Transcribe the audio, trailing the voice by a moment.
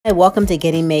Welcome to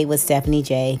Getting Made with Stephanie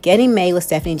J. Getting Made with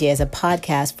Stephanie J is a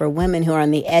podcast for women who are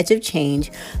on the edge of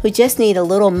change, who just need a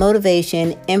little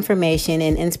motivation, information,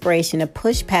 and inspiration to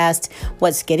push past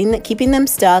what's keeping them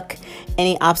stuck,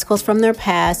 any obstacles from their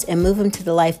past, and move them to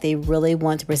the life they really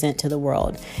want to present to the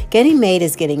world. Getting Made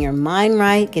is getting your mind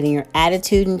right, getting your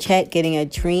attitude in check, getting a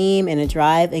dream and a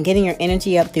drive, and getting your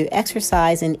energy up through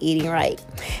exercise and eating right.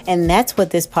 And that's what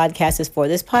this podcast is for.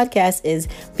 This podcast is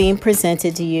being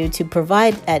presented to you to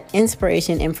provide that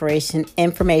information,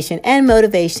 and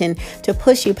motivation to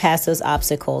push you past those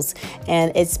obstacles.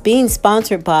 And it's being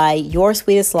sponsored by Your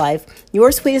Sweetest Life.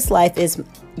 Your Sweetest Life is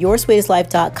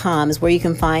yoursweetestlife.com is where you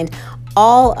can find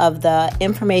all of the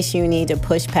information you need to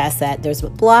push past that. There's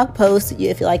blog posts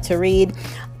if you like to read.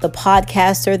 The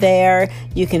podcasts are there.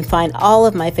 You can find all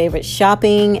of my favorite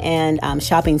shopping and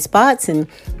shopping spots, and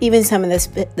even some of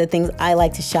the things I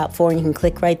like to shop for, and you can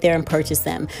click right there and purchase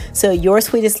them. So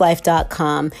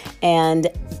yoursweetestlife.com, and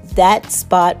that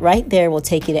spot right there will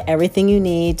take you to everything you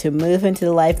need to move into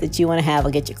the life that you want to have.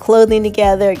 It'll get your clothing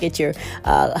together, get your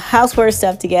houseware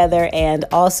stuff together, and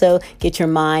also get your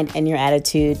mind and your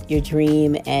attitude, your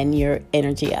dream, and your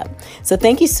energy up. So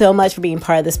thank you so much for being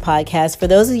part of this podcast. For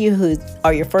those of you who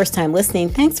are your first time listening,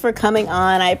 thanks for coming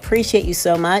on. I appreciate you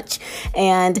so much.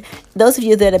 And those of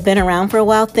you that have been around for a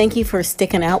while, thank you for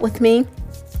sticking out with me.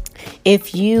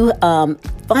 If you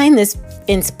find this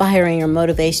inspiring or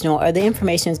motivational, or the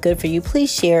information is good for you,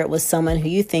 please share it with someone who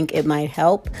you think it might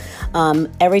help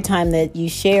every time that you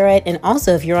share it. And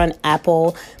also, if you're on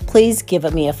Apple, please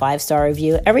give me a 5-star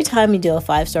review. Every time you do a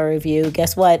 5-star review,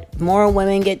 guess what? More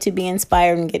women get to be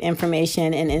inspired and get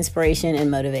information and inspiration and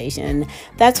motivation.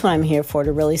 That's what I'm here for,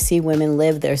 to really see women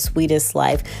live their sweetest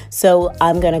life. So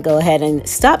I'm going to go ahead and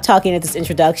stop talking at this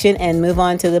introduction and move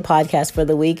on to the podcast for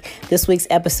the week. This week's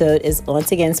episode is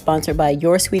once again sponsored by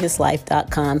yoursweetestlife.com.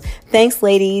 Thanks,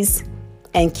 ladies,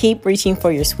 and keep reaching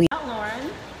for your sweet. Lauren,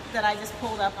 that I just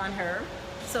pulled up on her.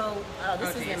 So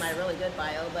this is in my really good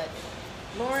bio, but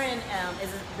Lauren is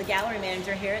the gallery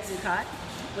manager here at Zuccotti,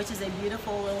 which is a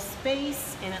beautiful little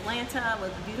space in Atlanta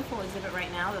with a beautiful exhibit right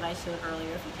now that I showed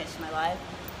earlier if you catch my live.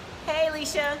 Hey,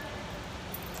 Alicia.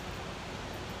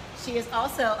 She is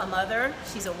also a mother.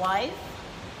 She's a wife.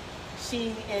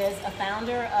 She is a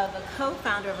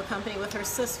co-founder of a company with her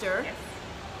sister. Yes.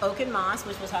 Oak and Moss,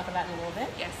 which we'll talk about in a little bit.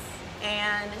 Yes.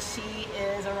 And she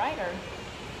is a writer.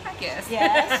 I guess.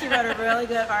 Yeah, she wrote a really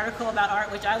good article about art,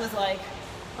 which I was like,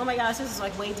 oh my gosh, this is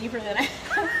like way deeper than I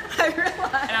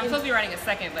realized. And I'm supposed to be writing a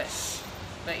second, but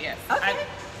yes. Okay.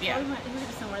 Yeah.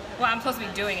 Well, I'm supposed to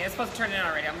be doing it. It's supposed to turn it in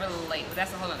already. I'm really late, but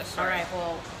that's a whole other story. All right,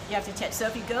 well, you have to check. So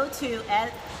if you go to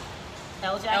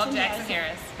L. Jackson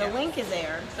Harris, the link is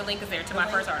there. The link is there to my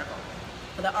first article.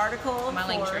 For the article, my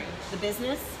link tree. The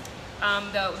business.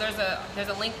 There's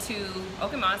a link to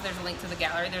Oak and Moss, there's a link to the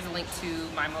gallery, there's a link to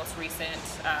my most recent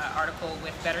article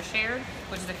with Better Shared,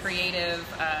 which is a creative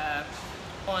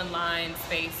online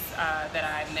space that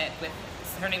I met with.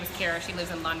 Her name is Kara. She lives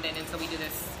in London, and so we do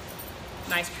this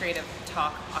nice creative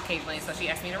talk occasionally. So she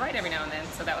asked me to write every now and then.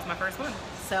 So that was my first one.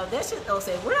 So this should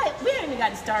say we haven't even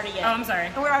gotten started yet. Oh, I'm sorry.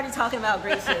 And we're already talking about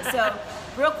great shit. So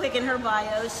real quick, in her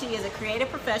bio, she is a creative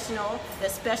professional that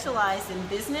specialized in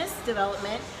business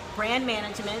development, brand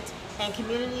management, and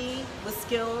community with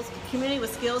skills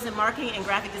in marketing and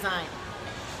graphic design.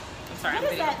 I'm sorry. What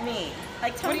does that mean?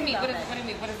 Like, tell me about that. What do you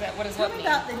mean? What is that? What does Tell what me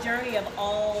mean? about the journey of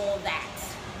all that,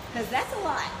 because that's a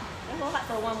lot. That's a lot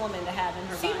for one woman to have in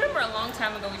her So you body. remember a long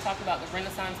time ago we talked about the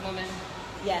Renaissance woman?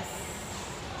 Yes.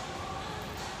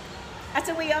 That's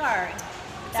who we are.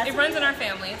 It runs in our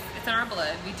family. It's in our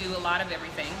blood. We do a lot of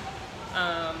everything.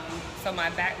 So my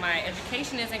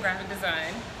education is in graphic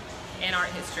design and art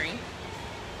history.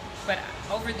 But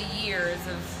over the years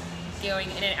of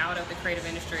going in and out of the creative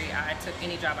industry, I took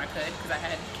any job I could because I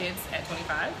had kids at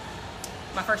 25.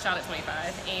 My first child at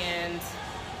 25, and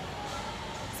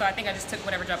so I think I just took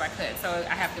whatever job I could. So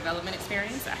I have development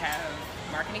experience, I have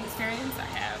marketing experience, I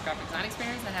have graphic design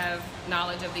experience, I have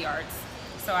knowledge of the arts.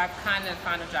 So I've kind of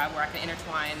found a job where I can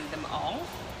intertwine them all.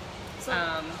 So,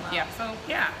 wow.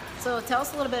 So tell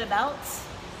us a little bit about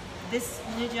this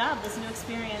new job, this new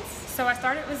experience. So I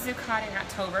started with Zuccotti in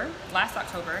last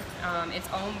October. It's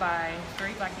owned by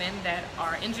 3 black men that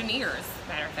are engineers,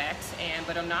 matter of fact.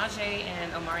 But Onaje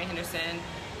and Omari Henderson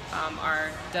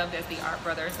are dubbed as the Art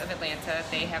Brothers of Atlanta.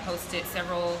 They have hosted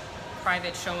several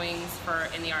private showings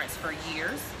in the arts for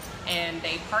years. And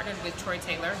they partnered with Troy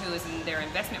Taylor, who is their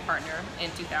investment partner,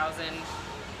 in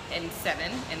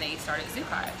 2007, and they started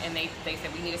Zuccotti. And they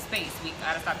said, we need a space. We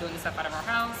gotta stop doing this stuff out of our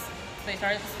house. So they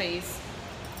started the space.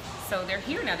 so they're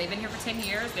here now. They've been here for 10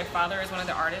 years. Their father is one of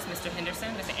the artists, Mr.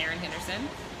 Henderson, Mr. Aaron Henderson.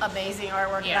 Amazing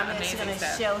artwork. Yeah, I'm actually going to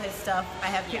stuff. show his stuff. I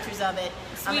have pictures of it.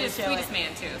 Sweetest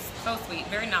man too. So sweet,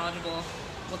 very knowledgeable.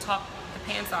 Will talk the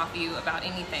pants off you about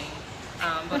anything.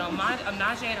 But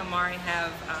Najee and Omari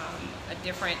have a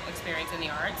different experience in the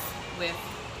arts, with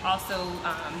also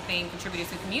being contributors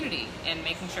to the community and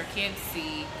making sure kids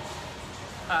see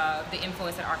the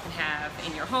influence that art can have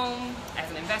in your home as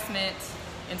an investment.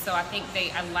 And so I think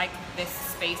I like this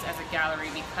space as a gallery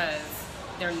because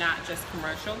they're not just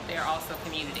commercial, they're also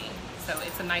community. So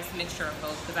it's a nice mixture of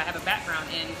both, because I have a background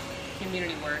in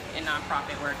community work and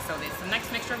nonprofit work, so it's a nice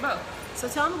mixture of both. So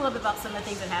tell them a little bit about some of the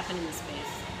things that happen in this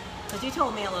space. Because you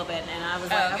told me a little bit, and I was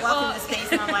like, I walked into the space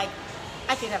and I'm like,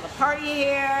 I could have a party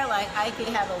here, like I could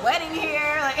have a wedding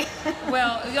here, like.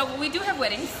 Well, we do have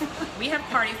weddings. We have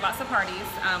parties, lots of parties.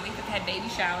 We've had baby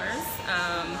showers.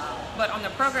 But on the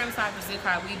program side for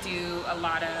Zukai, we do a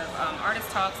lot of artist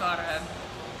talks, a lot of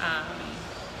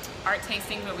art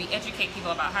tastings where we educate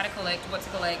people about how to collect, what to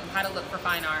collect, how to look for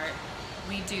fine art.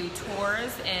 We do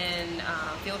tours and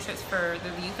field trips for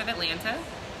the youth of Atlanta.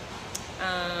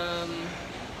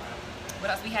 What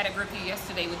else? We had a group here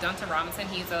yesterday with Dunta Robinson.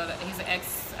 He's an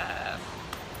ex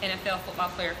NFL football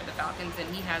player for the Falcons, and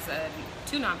he has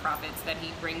two nonprofits that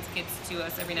he brings kids to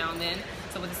us every now and then.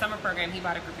 So with the summer program, he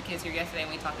brought a group of kids here yesterday,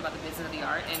 and we talked about the business of the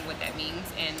art and what that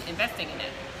means and investing in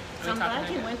it. So I'm glad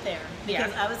you went there,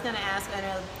 because I was going to ask, I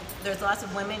know there's lots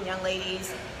of women, young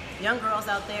ladies, young girls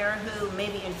out there who may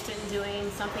be interested in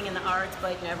doing something in the arts,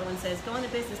 but everyone says, go into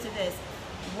business, do this.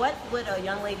 What would a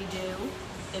young lady do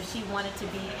if she wanted to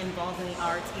be involved in the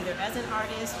arts, either as an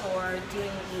artist or doing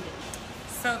what you did?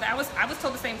 So I was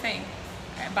told the same thing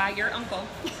by your uncle.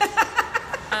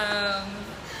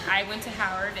 I went to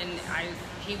Howard, and I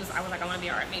was like, I want to be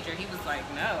an art major. He was like,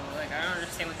 no, like I don't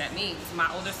understand what that means. My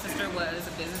older sister was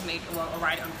a business major, well,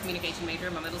 a communication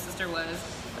major. My middle sister was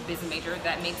a business major.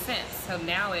 That makes sense. So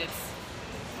now it's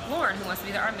Lauren who wants to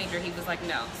be the art major. He was like,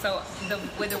 no. So the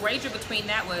wager between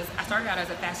that was, I started out as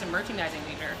a fashion merchandising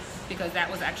major because that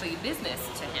was actually business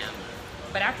to him.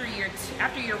 But after year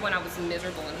one, I was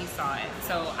miserable, and he saw it.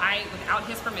 So without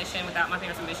his permission, without my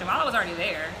parents' permission, while I was already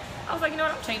there, I was like, you know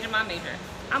what, I'm changing my major.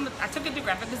 I took it to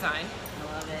graphic design. I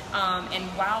love it. And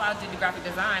while I did the graphic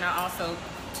design, I also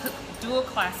took dual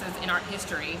classes in art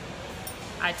history.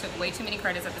 I took way too many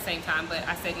credits at the same time, but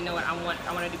I said, you know what, I want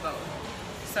to do both.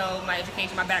 So my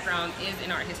education, my background is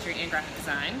in art history and graphic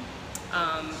design.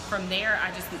 From there,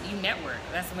 you network.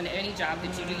 That's when any job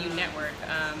that you do, you network.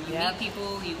 You meet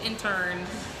people, you intern,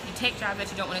 you take jobs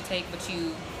that you don't want to take, but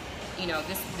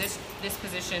this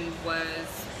position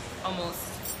was almost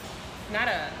not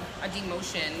a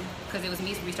demotion, because it was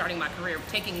me restarting my career.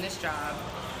 Taking this job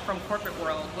from corporate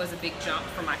world was a big jump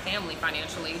for my family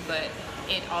financially, but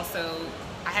it also,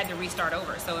 I had to restart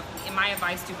over. So my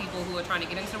advice to people who are trying to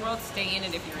get into the world, stay in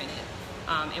it if you're in it,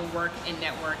 and work and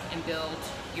network and build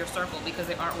your circle, because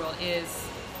the art world is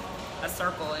a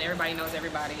circle and everybody knows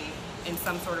everybody in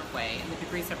some sort of way, and the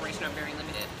degrees of separation are very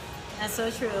limited. That's so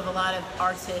true of a lot of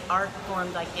art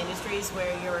formed like industries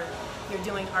where you're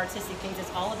doing artistic things.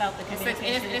 It's all about the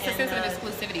communication. It's a sense of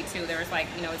exclusivity too. There's like,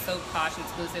 it's so posh and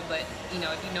exclusive, but if you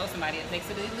know somebody, it makes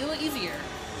it a little easier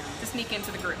to sneak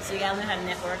into the group. So you gotta learn how to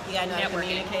network, you gotta know how to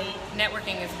communicate.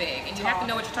 Networking is big, and you have to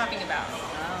know what you're talking about.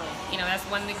 Oh. That's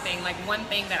one big thing. Like, one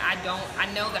thing that I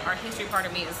know that art history part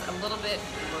of me is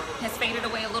has faded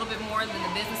away a little bit more than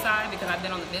the business side, because I've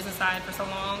been on the business side for so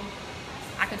long.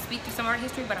 I can speak to some art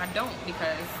history, but I don't,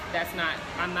 because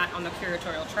I'm not on the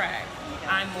curatorial track. Okay.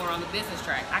 I'm more on the business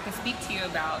track. I can speak to you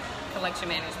about collection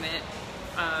management,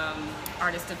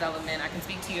 artist development. I can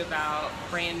speak to you about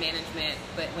brand management,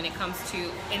 but when it comes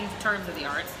to, in terms of the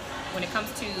arts, when it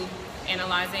comes to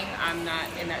analyzing, I'm not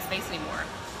in that space anymore.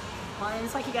 Well, and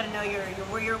it's like you got to know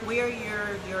where your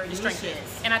strength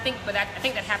is. And I think that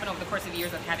happened over the course of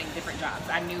years of having different jobs.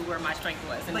 I knew where my strength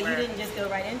was. But you didn't just go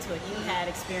right into it. You had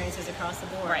experiences across the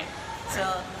board. Right.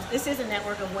 So this is a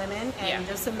network of women, and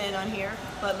there's some men on here,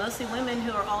 but mostly women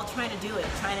who are all trying to do it,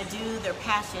 trying to do their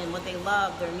passion, what they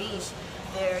love, their niche,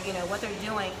 what they're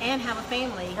doing, and have a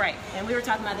family. Right. And we were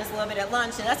talking about this a little bit at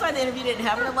lunch, and that's why the interview didn't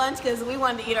happen at lunch, because we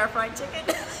wanted to eat our fried chicken.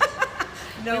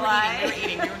 We were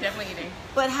eating. We were definitely eating.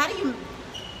 But how do you,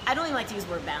 I don't even like to use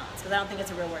the word balance, because I don't think it's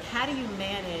a real word. How do you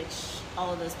manage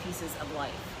all of those pieces of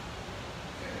life?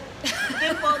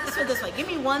 Well, let's put it this way. Give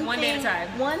me one day at a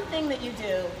time. One thing that you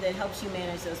do that helps you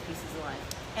manage those pieces of life.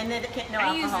 And then no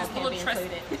alcohol can be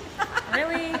included.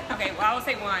 Really? Okay, well, I would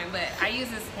say wine, but I use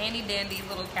this handy dandy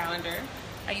little calendar.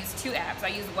 I use two apps. I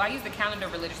use the calendar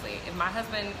religiously. I tell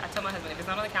my husband, if it's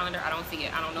not on the calendar, I don't see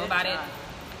it. I don't know about it.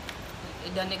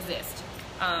 It doesn't exist.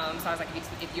 So I was like,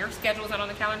 if your schedule is not on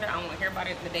the calendar, I don't want to hear about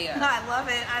it the day of. I love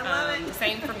it. I love it.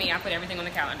 Same for me. I put everything on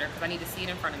the calendar because I need to see it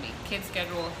in front of me. Kids'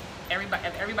 schedule,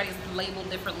 everybody's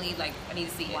labeled differently. Like, I need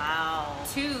to see it. Wow.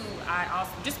 2, I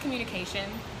also just communication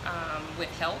with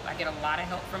help. I get a lot of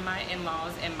help from my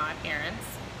in-laws and my parents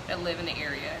that live in the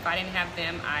area. If I didn't have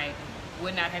them, I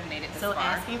would not have made it this far. So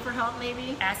asking for help,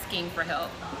 maybe? Asking for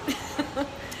help.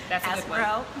 That's a good one.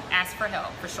 Help? Ask for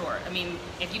help, for sure. I mean,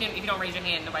 if you don't raise your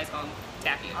hand, nobody's gonna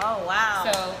tap you. Oh, wow.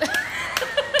 So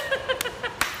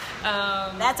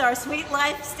that's our Sweet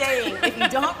Life saying. If you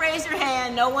don't raise your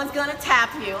hand, no one's gonna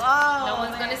tap you. Oh, no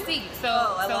one's gonna see you. So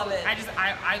I love it.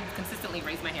 I consistently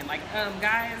raise my hand, like,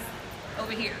 guys,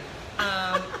 over here,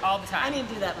 all the time. I need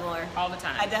to do that more. All the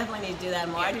time. I definitely need to do that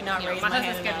more. I do not raise my hand. My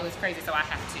husband's schedule is crazy, so I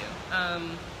have to.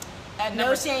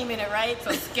 No shame in it, right?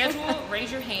 So schedule,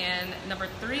 raise your hand. Number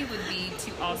 3 would be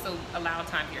to also allow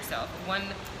time for yourself.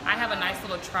 I have a nice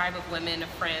little tribe of women, of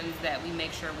friends that we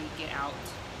make sure we get out.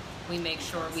 We make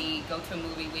sure we go to a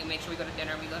movie. We make sure we go to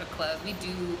dinner. We go to clubs. We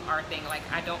do our thing. Like,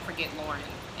 I don't forget Lauren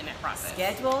in that process.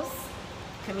 Schedules,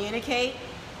 communicate,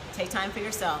 take time for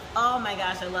yourself. Oh my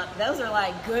gosh, I love those. Are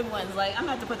like good ones. Like, I'm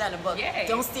gonna have to put that in a book. Yay.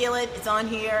 Don't steal it. It's on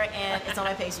here and it's on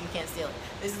my page, so you can't steal it.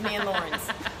 This is me and Lauren's.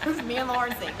 This is me and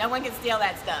Lauren's thing. No one can steal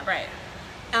that stuff. Right.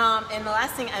 And the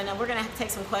last thing, and we're gonna have to take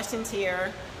some questions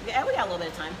here. Yeah, we got a little bit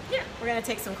of time. Yeah. We're gonna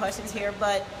take some questions here,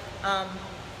 but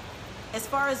as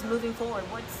far as moving forward,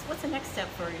 what's the next step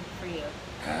for you?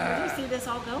 Where do you see this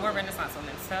all going? We're Renaissance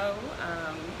women. So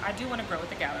I do want to grow with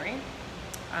the gallery.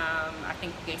 I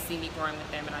think they see me growing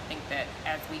with them, and I think that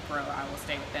as we grow, I will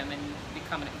stay with them and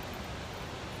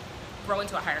grow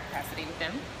into a higher capacity with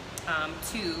them.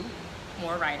 2,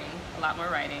 more writing, a lot more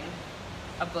writing,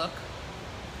 a book,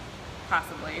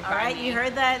 possibly. All right, you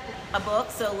heard that, a book.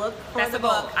 So look for That's the a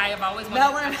book. book. I have always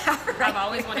wanted. I've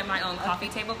always wanted my own coffee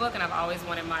table book, and I've always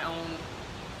wanted my own,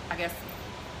 I guess,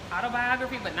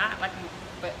 autobiography, but not like.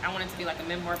 But I want it to be like a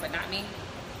memoir, but not me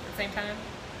at the same time.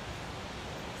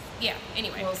 Yeah,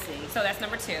 anyway. We'll see. So that's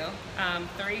number 2.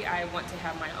 3, I want to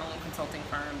have my own consulting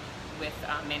firm with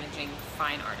managing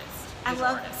fine artists. I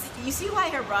love, you see why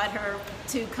I brought her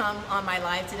to come on my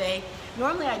live today?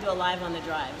 Normally I do a live on the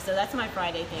drive, so that's my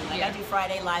Friday thing. Like, I do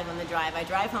Friday live on the drive. I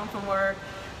drive home from work,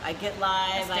 I get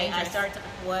live, I start to,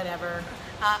 whatever.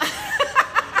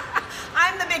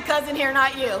 I'm the big cousin here,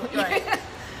 not you. Right.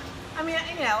 I mean,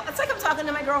 it's like I'm talking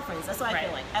to my girlfriends. That's what I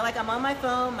feel like. I'm on my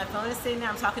phone is sitting there,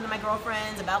 I'm talking to my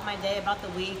girlfriends about my day, about the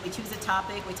week. We choose a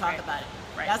topic, we talk about it.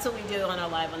 Right. That's what we do on our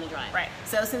live on the drive. Right.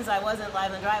 So since I wasn't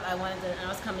live on the drive, and I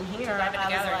was coming here, I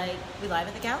was like, we live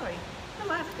at the gallery. We're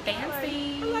live at the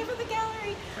gallery. We're live at the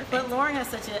gallery. But Lauren has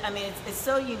such a, it's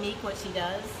so unique what she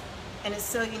does. And it's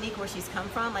so unique where she's come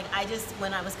from. Like,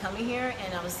 when I was coming here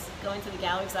and I was going to the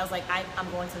gallery, because I was like,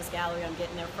 I'm going to this gallery, I'm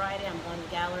getting there Friday, I'm going to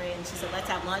the gallery. And she said, let's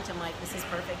have lunch. I'm like, this is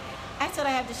perfect. I said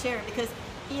I have to share it because,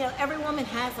 every woman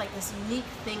has like this unique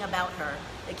thing about her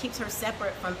that keeps her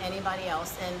separate from anybody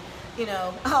else. And,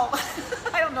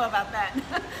 I don't know about that.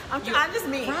 I'm just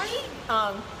me. Right?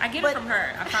 I get it from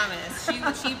her, I promise.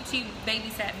 She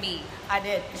babysat me. I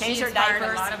did. Changed her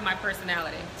diapers. A lot of my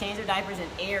personality. Changed her diapers and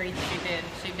everything.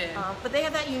 She did. But they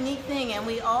have that unique thing, and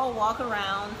we all walk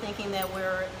around thinking that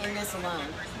we're in this alone.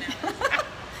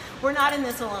 We're not in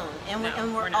this alone, and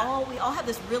we all have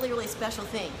this really, really special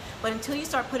thing. But until you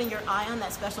start putting your eye on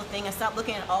that special thing and stop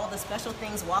looking at all the special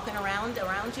things walking around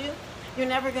you, you're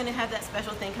never going to have that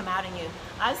special thing come out in you.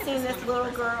 I've seen this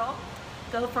little girl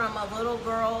go from a little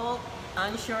girl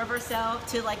unsure of herself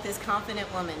to like this confident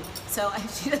woman. So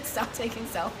she doesn't stop taking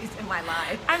selfies in my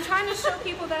life. I'm trying to show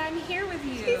people that I'm here with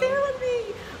you. She's here with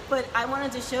me. But I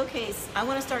want to start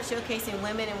showcasing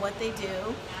women and what they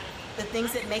do, the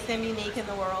things that make them unique in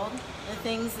the world, the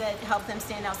things that help them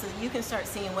stand out so that you can start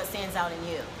seeing what stands out in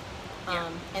you.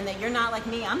 And that you're not like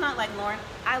me. I'm not like Lauren.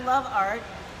 I love art.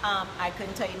 I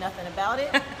couldn't tell you nothing about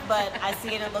it, but I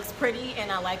see it, it looks pretty,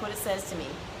 and I like what it says to me.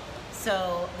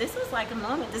 So this was like a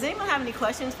moment. Does anyone have any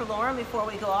questions for Lauren before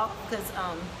we go off? Because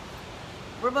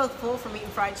we're both full from eating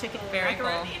fried chicken and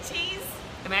macaroni and cheese.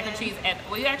 The mac and cheese,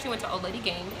 we actually went to Old Lady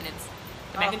Gang, and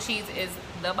the mac and cheese is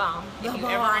the bomb. If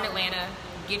you're ever in Atlanta,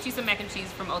 get you some mac and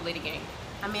cheese from Old Lady Gang.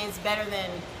 I mean, it's better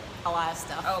than a lot of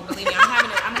stuff. Oh, believe me,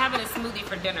 I'm having a smoothie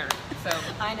for dinner. So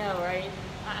I know, right?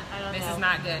 I don't know. This is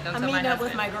not good. Don't tell my husband. I'm meeting up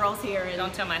with my girls here. And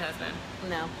don't tell my husband.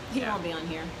 No, he won't be on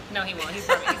here. No, he won't. He's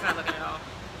not looking at all.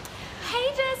 Hey,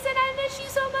 Justin, I miss you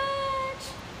so much.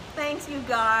 Thanks, you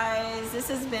guys. This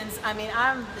has been,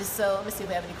 I'm just so, let me see if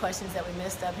we have any questions that we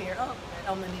missed up here. Oh,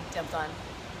 Melanie jumped on.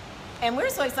 And we're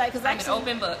so excited because I'm an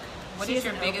open book. What is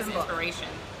your biggest inspiration?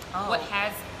 Oh. What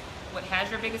has what has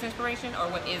your biggest inspiration or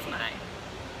what is mine?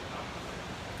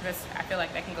 Because I feel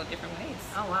like that can go different ways.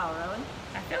 Oh wow, really?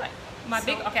 I feel like I'll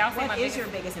say what my is biggest, your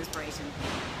biggest inspiration?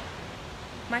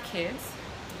 my kids.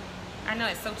 I know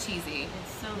it's so cheesy,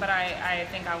 but I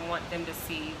think I want them to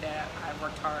see that I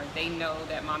worked hard. They know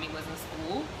that mommy was in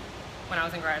school when I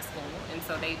was in grad school, and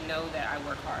so they know that I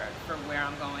work hard for where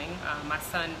I'm going. My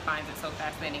son finds it so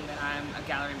fascinating that I'm a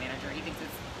gallery manager. He thinks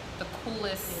it's the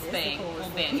coolest thing.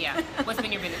 Yeah. What's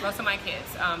been your business? Most of my kids.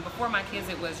 Before my kids,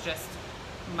 it was just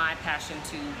my passion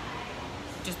to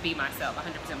just be myself,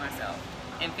 100% myself,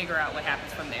 and figure out what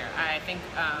happens from there. I think,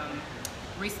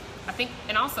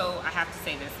 and also I have to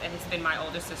say this, and it's been my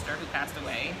older sister who passed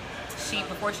away.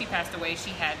 Before she passed away,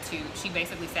 she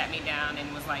basically sat me down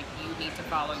and was like, you need to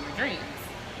follow your dreams.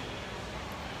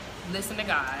 Listen to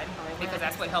God, because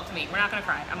that's what helped me. We're not going to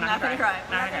cry. I'm not going to cry.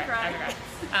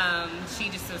 She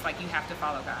just was like, you have to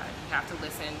follow God. You have to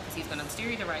listen, because he's going to steer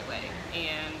you the right way.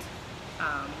 And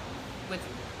with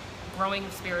growing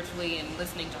spiritually and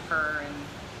listening to her, and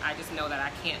I just know that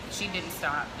I can't, she didn't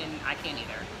stop, and I can't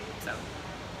either. So.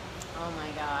 Oh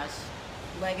my gosh.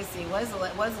 Legacy. What is the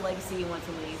legacy you want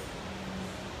to leave?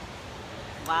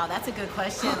 Wow, that's a good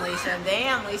question, Alicia.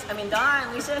 Damn, Alicia. I mean, darn,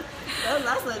 Alicia.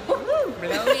 That's like, woo.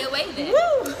 Blow me away then.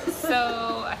 Woo.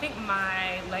 So I think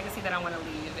my legacy that I want to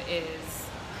leave is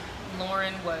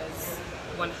Lauren was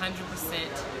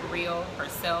 100% real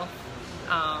herself,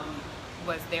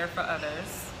 was there for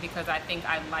others, because I think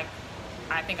I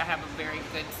have a very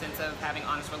good sense of having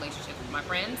honest relationships with my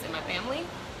friends and my family.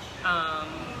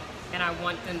 And I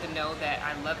want them to know that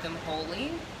I love them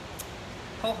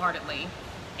wholeheartedly,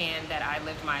 and that I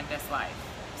lived my best life.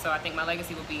 So I think my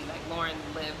legacy will be like Lauren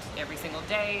lived every single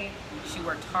day. She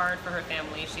worked hard for her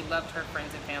family. She loved her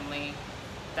friends and family.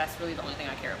 That's really the only thing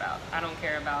I care about. I don't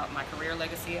care about my career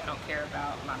legacy. I don't care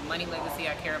about my money legacy.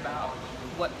 I care about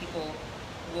what people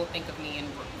will think of me and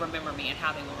remember me, and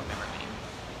how they will remember me.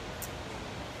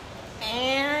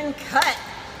 And cut.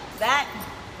 That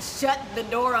shut the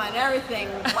door on everything.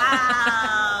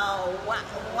 Wow. Wow.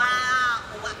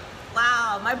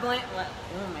 My brain, oh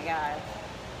my God.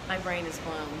 My brain is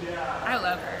blown. I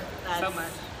love her so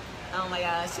much. Oh my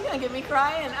gosh. She's going to get me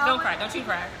crying. Don't cry. Don't you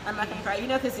cry. I'm not going to cry. You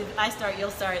know, because if I start,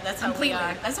 you'll start. That's how Completely. we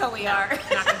are. That's how we are.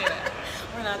 Not going to do it.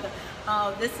 We're not going to.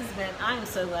 Oh, this has been, I'm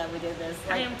so glad we did this.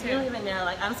 I am too. You don't even know.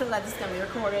 Like, I'm so glad this is going to be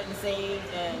recorded and saved.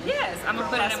 And yes, I'm going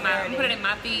to put it in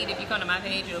my feed. If you come to my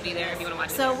page, it'll be there if you want to watch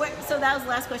it. So that was the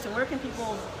last question. Where can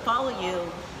people follow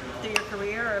you through your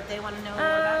career, or if they want to know more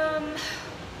about you?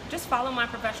 Just follow my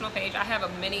professional page. I have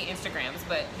many Instagrams,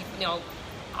 but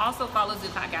also follow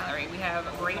Zuccotti Gallery. We have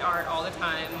great art all the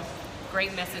time,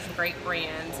 great message, great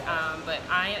brands. But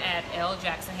I am at L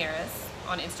Jackson Harris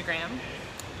on Instagram.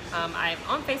 I'm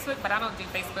on Facebook, but I don't do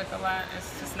Facebook a lot.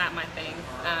 It's just not my thing.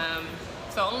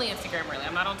 So only Instagram, really.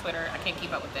 I'm not on Twitter. I can't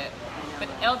keep up with it. But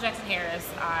L Jackson Harris,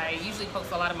 I usually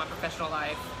post a lot of my professional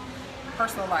life.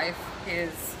 Personal life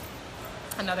is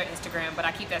another Instagram, but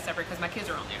I keep that separate because my kids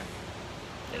are on there.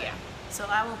 So yeah. So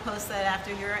I will post that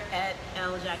after you're at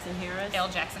L Jackson Harris. L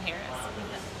Jackson Harris.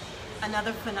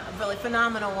 Another really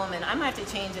phenomenal woman. I might have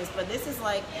to change this, but this is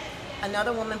like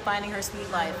another woman finding her sweet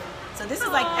life. So this is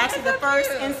like actually the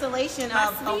first installation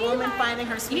of a woman finding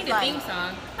her sweet life. You need a theme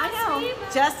song. I know.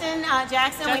 Justin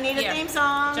Jackson, we need a theme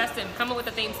song. Justin, come up with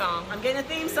a theme song. I'm getting a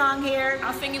theme song here.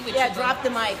 I'll sing it with you. Yeah, drop the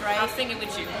mic, right? I'll sing it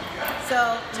with you.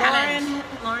 So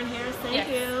Lauren Harris, thank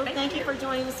you. Thank you for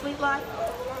joining the Sweet Life.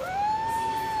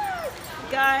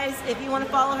 Guys, if you want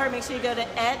to follow her, make sure you go to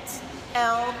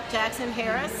 @L Jackson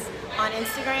Harris on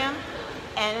Instagram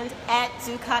and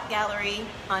 @Zuccotti Gallery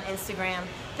on Instagram.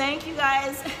 Thank you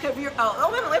guys. Wait, we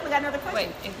got another question.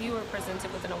 Wait, if you were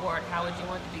presented with an award, how would you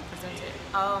want to be presented?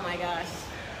 Oh my gosh.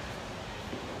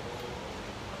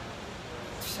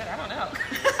 Shit, I don't know.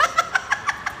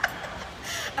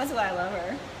 That's why I love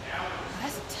her.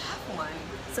 That's a tough one.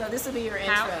 So this will be your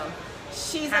intro.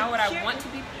 How would I want to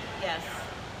be? Yes.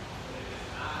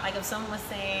 Like if someone was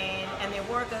saying, and the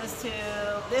award goes to,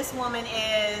 this woman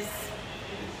is...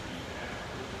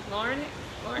 Lauren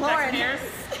Jackson Harris?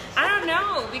 I don't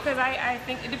know, because I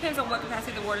think it depends on what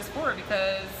capacity the award is for,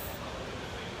 because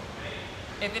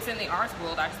if it's in the arts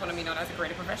world, I just want to be known as a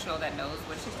creative professional that knows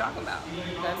what she's talking about.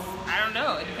 I don't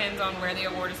know. It depends on where the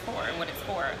award is for and what it's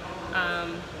for.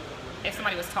 If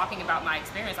somebody was talking about my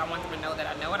experience, I want them to know that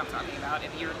I know what I'm talking about.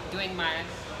 If you're doing my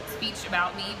speech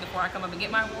about me before I come up and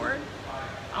get my award,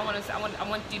 I want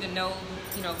you to know,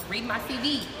 read my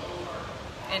CV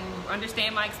and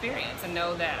understand my experience and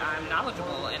know that I'm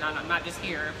knowledgeable and I'm not just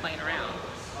here playing around.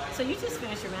 So you just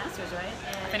finished your master's, right?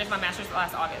 I finished my master's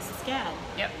last August. SCAD.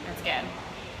 Yep, at SCAD.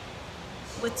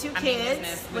 with two I mean, kids,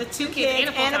 business. with two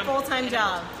kids and a full-time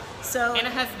job. So and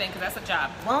a husband, because that's a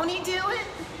job. won't he do it?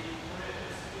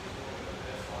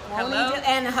 Hello?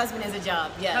 And a husband is a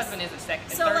job. Yes. Husband is a second.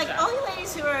 So third like job. all you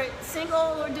ladies who are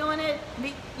single who are doing it,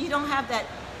 you don't have that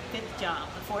fifth job,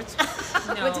 the fourth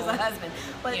job, No. which is a husband.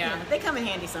 But Yeah. they come in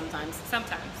handy sometimes.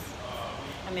 Sometimes.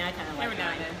 I mean, I kind of like Every now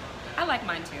mine. and then. I like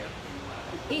mine too.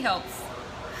 He helps.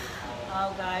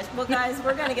 Oh gosh. Well guys,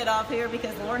 we're gonna get off here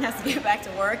because Lauren has to get back to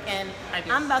work, and I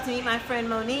do. I'm about to meet my friend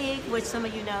Monique, which some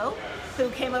of you know, who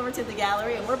came over to the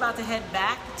gallery, and we're about to head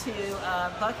back to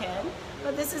Buckhead.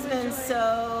 But this has been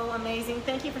so amazing.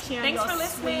 Thank you for sharing Thanks your for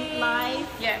listening. sweet life.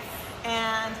 Yes.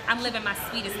 And I'm living my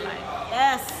sweetest life.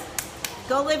 yes,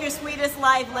 go live your sweetest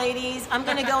life, ladies. I'm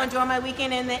gonna go enjoy my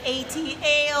weekend in the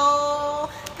ATL.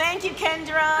 Thank you,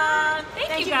 Kendra.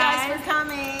 Thank you, guys guys. for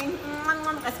coming.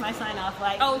 That's my sign off.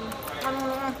 Like, Oh.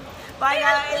 bye,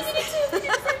 guys. We did it too. We did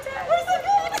it so good. We're so good.